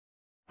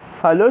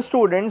Hello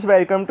students,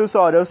 welcome to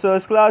Saurav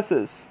Sir's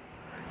classes.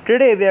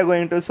 Today we are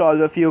going to solve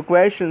a few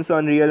questions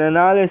on real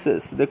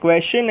analysis. The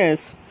question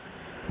is,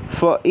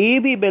 for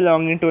AB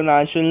belonging to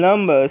natural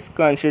numbers,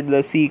 consider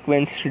the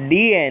sequence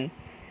Dn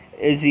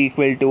is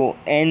equal to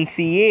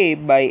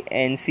NCA by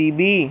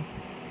NCB.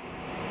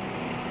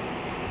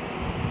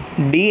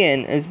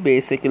 Dn is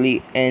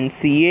basically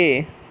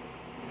NCA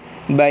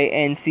by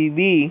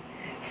NCB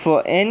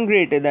for n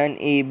greater than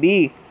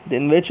AB.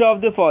 Then which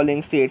of the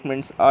following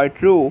statements are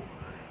true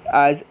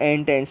as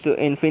n tends to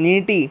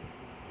infinity?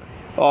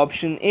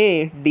 Option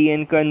A,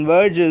 Dn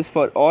converges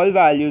for all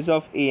values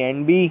of A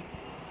and B.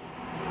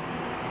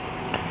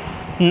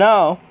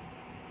 Now,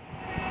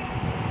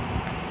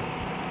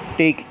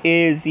 take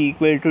A is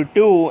equal to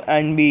 2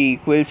 and B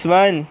equals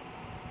 1.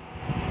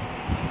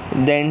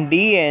 Then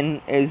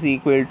Dn is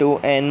equal to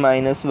n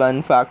minus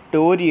 1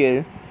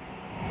 factorial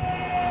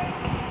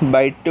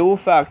by 2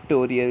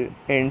 factorial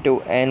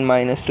into n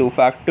minus 2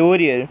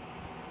 factorial.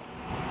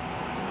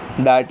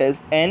 That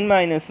is n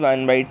minus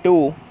 1 by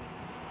 2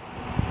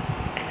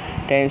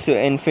 tends to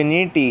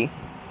infinity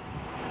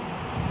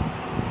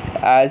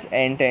as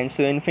n tends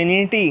to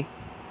infinity.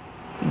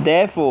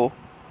 Therefore,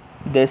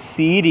 the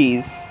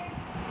series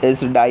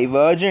is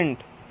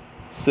divergent.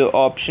 So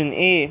option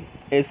A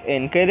is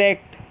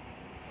incorrect.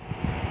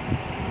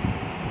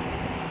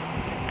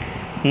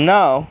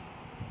 Now,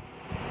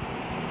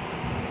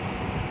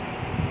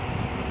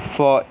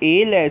 for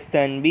A less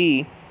than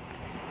B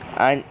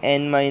and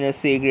n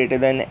minus A greater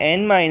than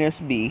n minus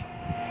B,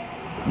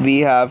 we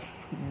have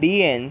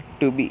Dn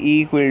to be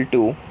equal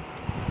to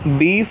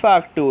B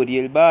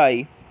factorial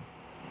by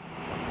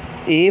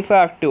A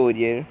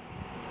factorial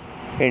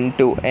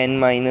into n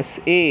minus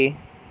A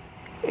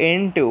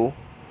into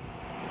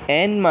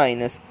n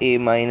minus A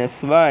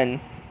minus 1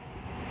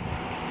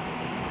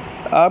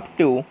 up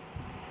to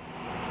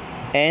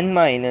n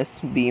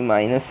minus B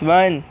minus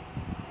 1,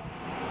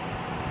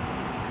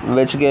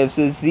 which gives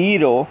us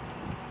 0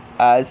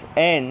 as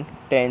n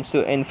tends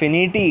to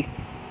infinity.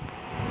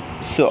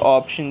 So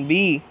option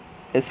B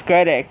is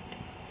correct.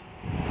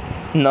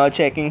 Now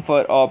checking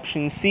for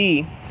option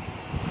C.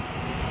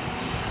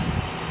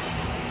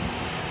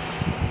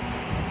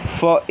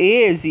 For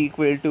A is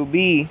equal to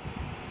B,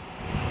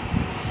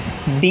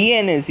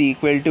 Dn is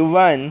equal to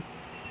 1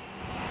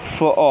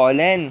 for all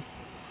n.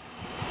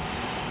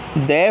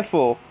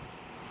 Therefore,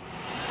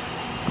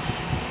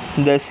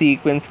 the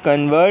sequence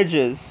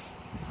converges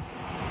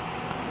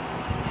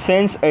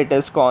since it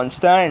is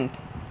constant.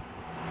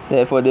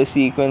 Therefore, the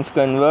sequence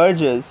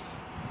converges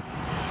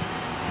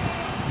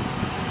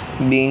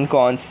being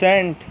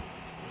constant.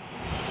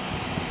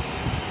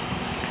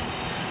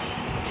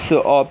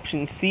 So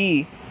option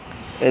C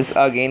is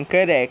again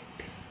correct.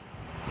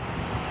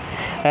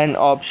 And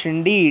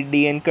option D,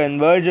 Dn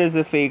converges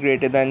if A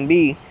greater than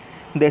B,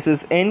 this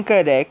is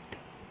incorrect,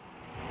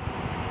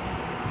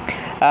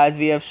 as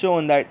we have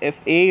shown that if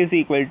A is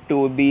equal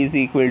to B is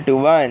equal to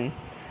 1,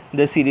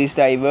 the series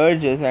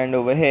diverges, and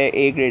over here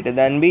A greater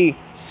than B.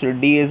 So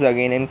D is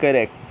again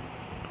incorrect.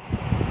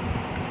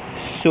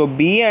 So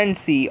B and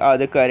C are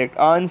the correct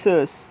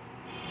answers.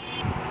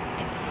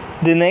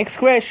 The next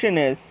question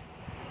is,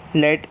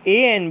 let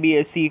A and be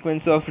a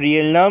sequence of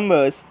real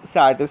numbers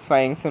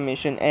satisfying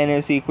summation n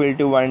is equal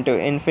to 1 to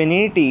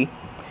infinity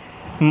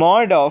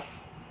mod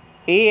of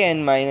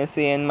an minus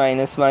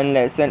 1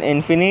 less than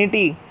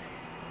infinity.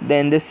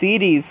 Then the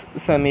series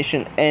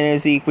summation n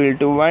is equal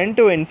to 1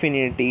 to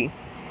infinity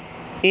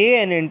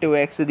an into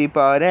x to the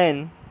power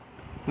n,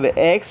 where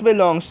x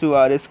belongs to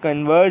R is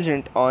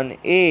convergent on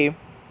A,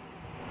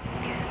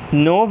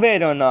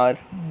 nowhere on R,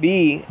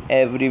 B,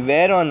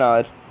 everywhere on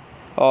R.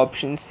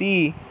 Option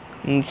C,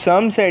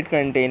 some set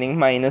containing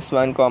minus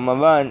 1 comma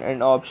 1,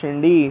 and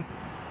option D,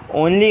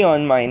 only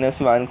on minus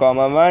 1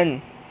 comma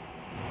 1.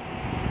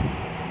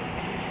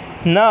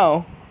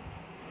 Now,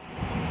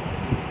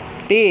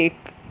 take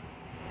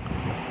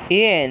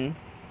an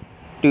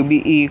to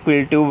be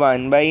equal to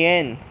 1 by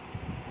n,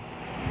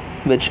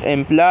 which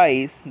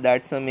implies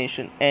that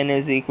summation n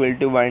is equal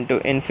to 1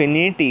 to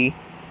infinity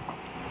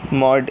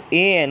mod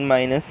an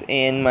minus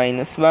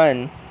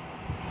 1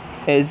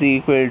 is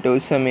equal to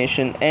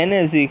summation n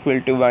is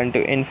equal to 1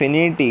 to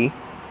infinity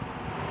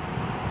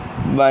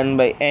 1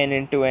 by n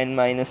into n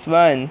minus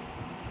 1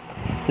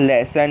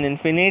 less than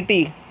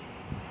infinity.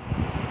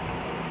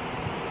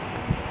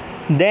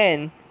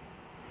 Then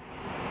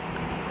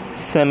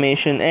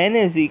summation n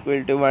is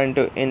equal to 1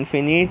 to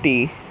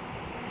infinity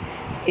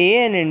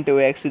an into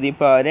x to the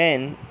power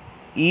n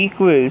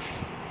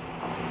equals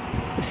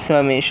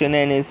summation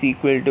n is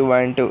equal to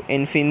 1 to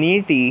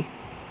infinity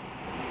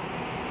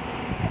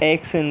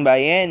xn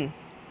by n.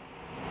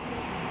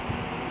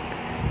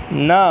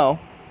 Now,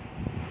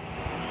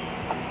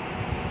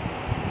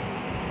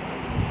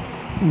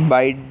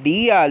 by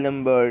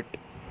D'Alembert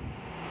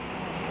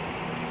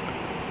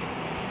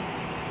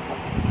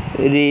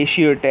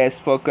ratio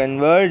test for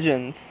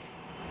convergence,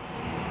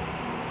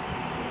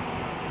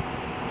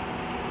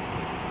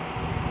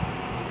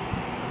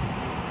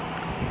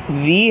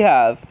 we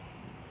have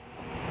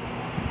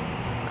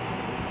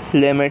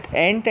limit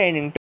n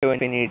tending to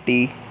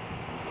infinity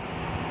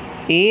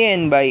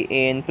an by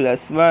an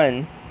plus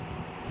 1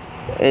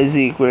 is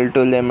equal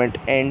to limit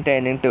n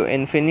tending to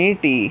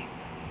infinity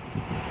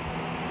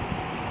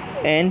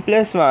n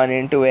plus 1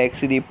 into x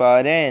to the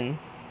power n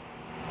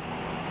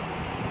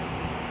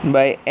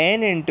by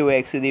n into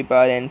x to the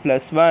power n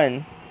plus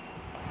 1,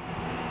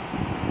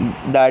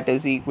 that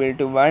is equal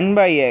to 1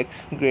 by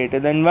x greater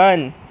than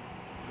 1,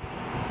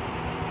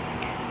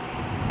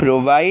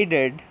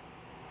 provided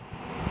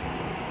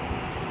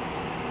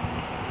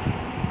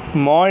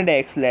mod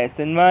x less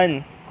than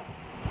 1.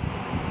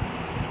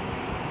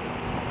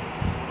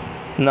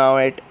 Now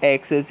at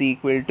x is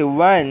equal to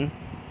 1,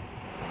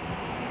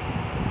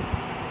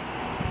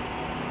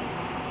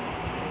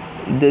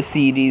 the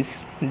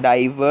series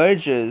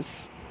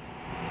diverges,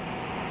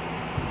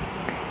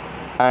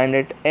 and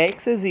at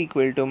x is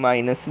equal to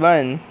minus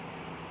 1,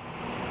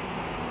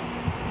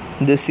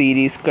 the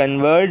series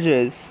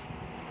converges.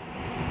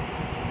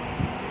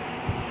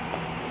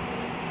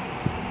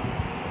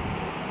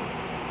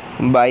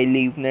 By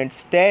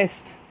Leibniz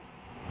test.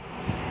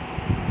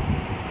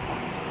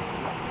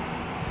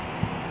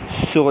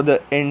 So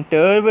the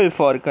interval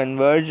for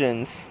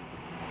convergence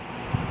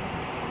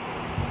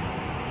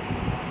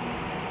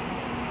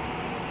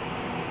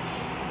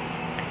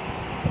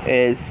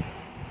is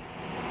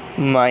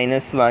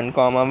minus 1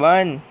 comma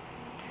 1,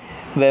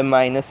 where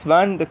minus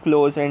 1, the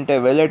closed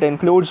interval, it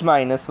includes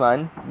minus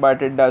 1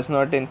 but it does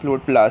not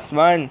include plus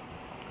 1.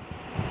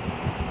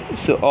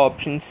 So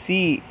option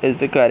C is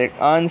the correct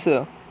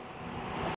answer.